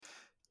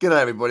G'day,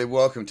 everybody.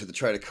 Welcome to the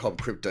Trader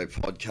Cobb Crypto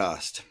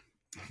Podcast.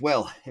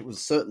 Well, it was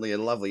certainly a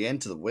lovely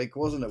end to the week,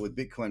 wasn't it? With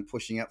Bitcoin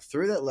pushing up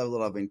through that level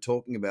that I've been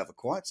talking about for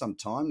quite some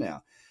time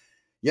now.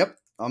 Yep,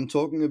 I'm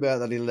talking about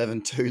that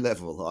 11.2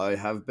 level. I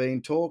have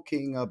been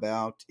talking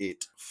about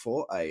it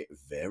for a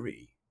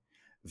very,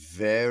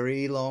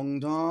 very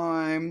long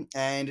time,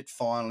 and it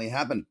finally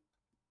happened.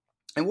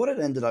 And what it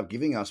ended up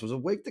giving us was a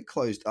week that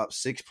closed up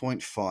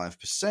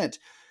 6.5%.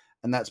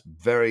 And that's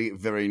very,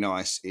 very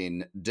nice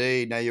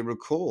indeed. Now, you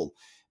recall,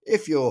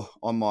 if you're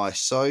on my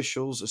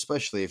socials,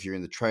 especially if you're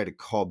in the Trader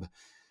Cobb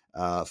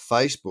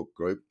Facebook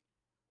group,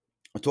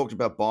 I talked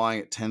about buying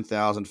at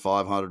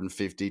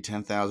 10,550,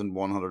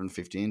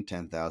 10,150, and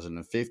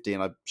 10,050,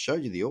 and I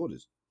showed you the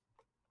orders.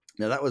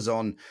 Now, that was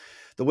on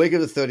the week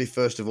of the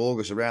 31st of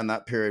August, around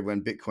that period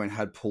when Bitcoin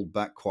had pulled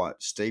back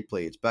quite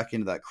steeply. It's back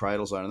into that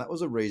cradle zone, and that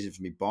was a reason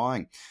for me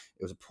buying.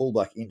 It was a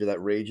pullback into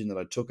that region that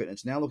I took it, and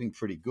it's now looking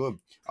pretty good.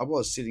 I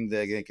was sitting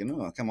there thinking,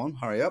 oh, come on,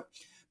 hurry up.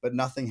 But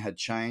nothing had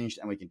changed,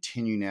 and we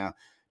continue now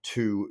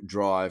to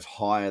drive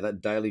higher. That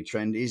daily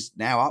trend is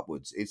now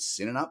upwards. It's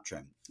in an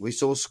uptrend. We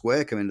saw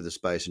Square come into the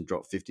space and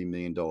drop $50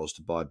 million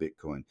to buy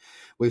Bitcoin.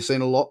 We've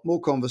seen a lot more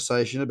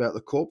conversation about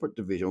the corporate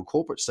division or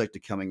corporate sector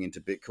coming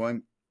into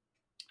Bitcoin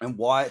and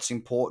why it's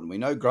important. We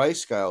know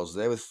Grayscale's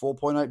there with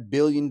 $4.8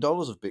 billion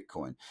of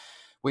Bitcoin.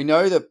 We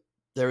know that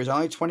there is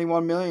only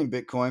 21 million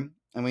Bitcoin,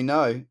 and we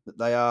know that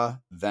they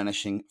are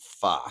vanishing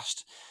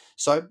fast.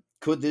 So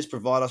could this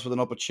provide us with an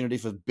opportunity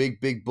for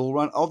big bull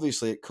run?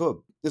 Obviously it could.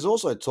 There's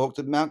also talk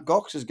that Mt.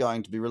 Gox is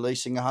going to be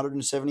releasing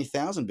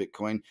 170,000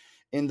 Bitcoin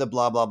in the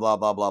blah, blah, blah,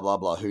 blah, blah, blah,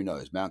 blah. Who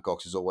knows? Mt.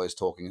 Gox is always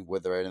talking.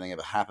 Whether anything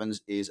ever happens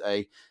is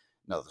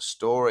another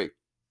story.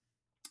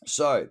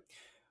 So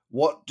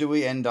what do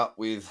we end up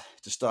with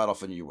to start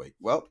off a new week?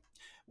 Well,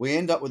 we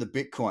end up with a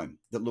Bitcoin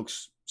that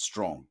looks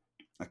strong.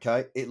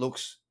 Okay, it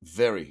looks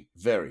very,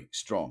 very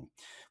strong.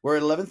 We're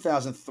at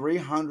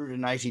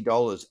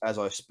 $11,380 as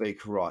I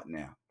speak right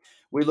now.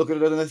 We look at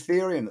it an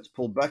Ethereum that's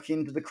pulled back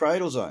into the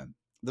cradle zone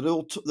that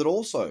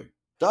also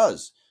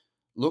does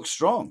look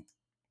strong.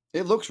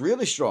 It looks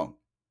really strong.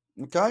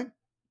 Okay.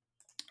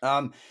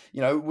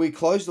 We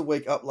closed the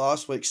week up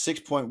last week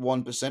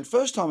 6.1%.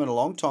 First time in a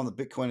long time that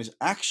Bitcoin has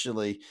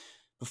actually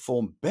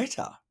performed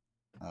better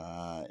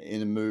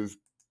in a move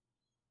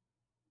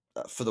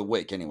for the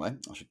week. Anyway,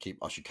 I should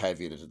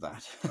caveat it at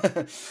that.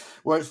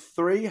 We're at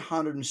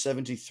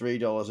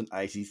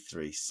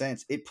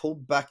 $373.83. It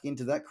pulled back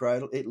into that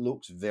cradle. It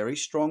looks very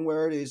strong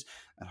where it is,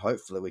 and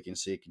hopefully we can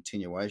see a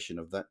continuation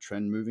of that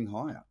trend moving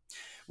higher.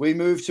 We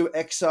move to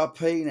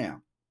XRP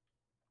now.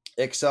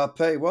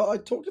 XRP. Well, I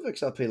talked of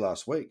XRP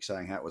last week,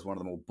 saying how it was one of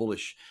the more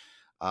bullish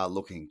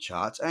looking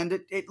charts, and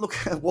it looked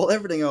while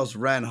everything else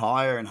ran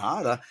higher and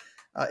harder,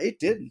 it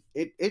didn't.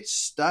 It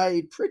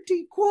stayed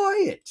pretty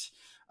quiet.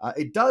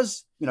 It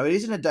does, it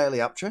is in a daily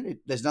uptrend.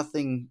 There's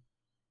nothing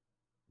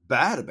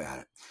bad about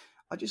it.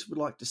 I just would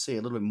like to see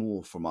a little bit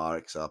more from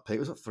our XRP. It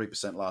was up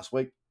 3% last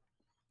week.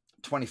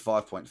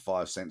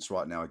 25.5 cents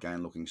right now,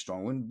 again looking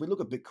strong. When we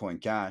look at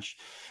Bitcoin Cash,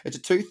 it's a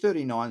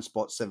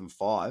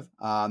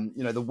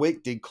 239.75. The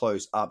week did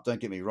close up, don't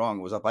get me wrong,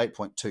 it was up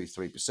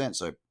 8.23%,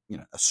 so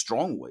a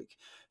strong week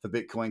for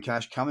Bitcoin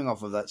Cash, coming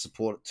off of that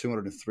support at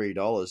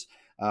 $203.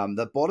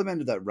 The bottom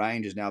end of that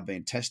range is now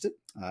being tested.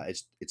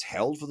 It's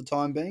held for the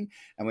time being,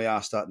 and we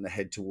are starting to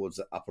head towards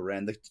the upper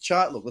end. The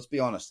chart, look, let's be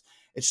honest,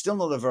 it's still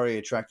not a very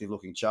attractive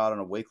looking chart on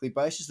a weekly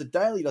basis. The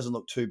daily doesn't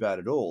look too bad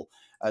at all,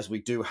 as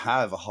we do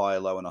have a higher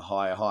low and a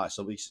higher high.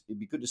 So it'd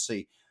be good to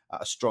see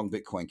a strong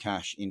Bitcoin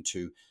Cash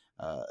into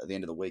the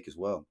end of the week as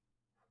well.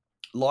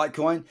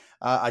 Litecoin,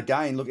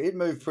 again, look, it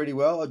moved pretty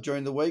well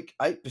during the week,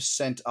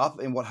 8%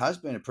 up in what has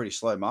been a pretty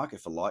slow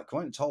market for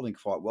Litecoin. It's holding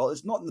quite well.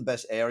 It's not in the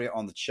best area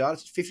on the chart.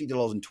 It's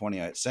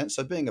 $50.28.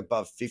 So being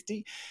above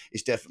 50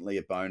 is definitely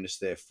a bonus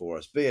there for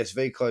us.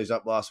 BSV closed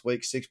up last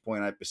week,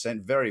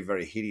 6.8%. Very,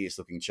 very hideous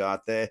looking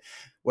chart there.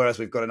 Whereas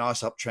we've got a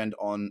nice uptrend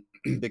on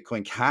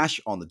Bitcoin Cash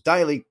on the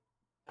daily.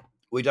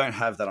 We don't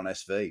have that on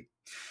SV.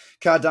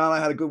 Cardano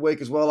had a good week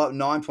as well, up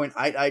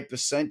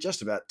 9.88%,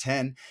 just about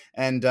 10.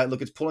 And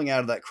look, it's pulling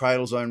out of that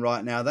cradle zone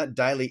right now. That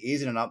daily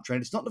is in an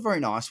uptrend. It's not a very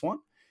nice one.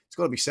 It's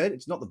got to be said.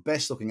 It's not the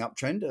best looking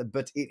uptrend,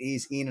 but it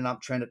is in an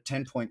uptrend at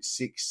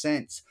 10.6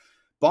 cents.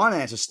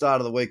 Binance has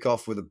started the week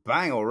off with a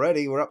bang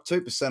already. We're up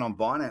 2% on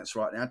Binance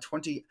right now,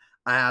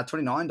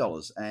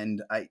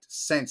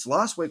 $29.08.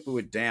 Last week we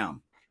were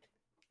down.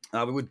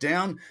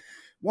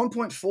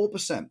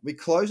 1.4%. We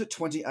close at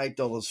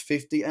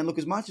 $28.50. And look,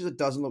 as much as it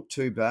doesn't look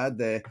too bad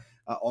there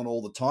on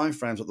all the time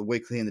frames, like the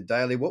weekly and the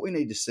daily, what we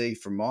need to see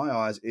from my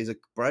eyes is a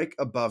break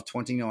above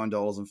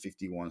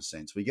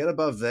 $29.51. We get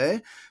above there,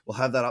 we'll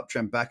have that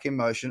uptrend back in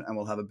motion, and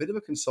we'll have a bit of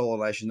a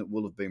consolidation that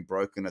will have been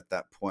broken at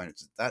that point.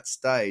 It's at that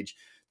stage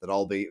that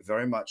I'll be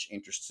very much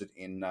interested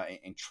in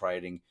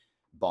trading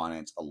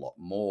Binance a lot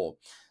more.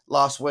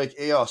 Last week,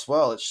 EOS,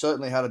 well, it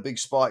certainly had a big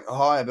spike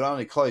higher, but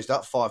only closed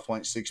up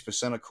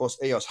 5.6%. Of course,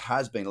 EOS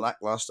has been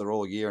lackluster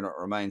all year, and it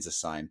remains the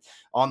same.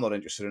 I'm not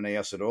interested in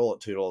EOS at all at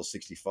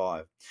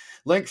 $2.65.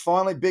 Link,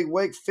 finally, big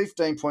week,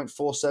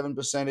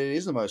 15.47%. It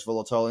is the most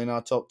volatile in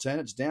our top 10.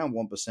 It's down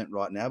 1%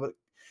 right now, but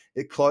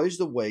it closed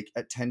the week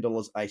at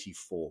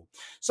 $10.84.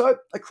 So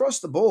across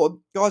the board,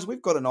 guys,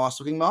 we've got a nice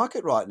looking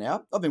market right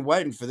now. I've been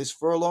waiting for this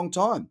for a long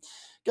time.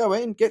 Go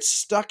in, get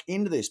stuck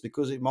into this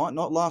because it might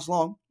not last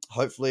long.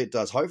 Hopefully it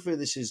does. Hopefully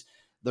this is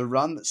the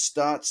run that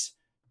starts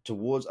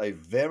towards a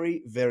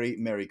very, very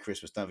Merry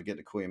Christmas. Don't forget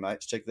to call your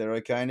mates, check they're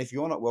okay. And if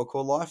you're not well,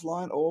 call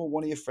Lifeline or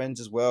one of your friends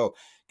as well.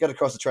 Get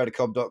across to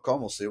tradercobb.com.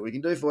 We'll see what we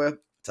can do for you.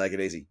 Take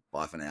it easy.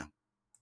 Bye for now.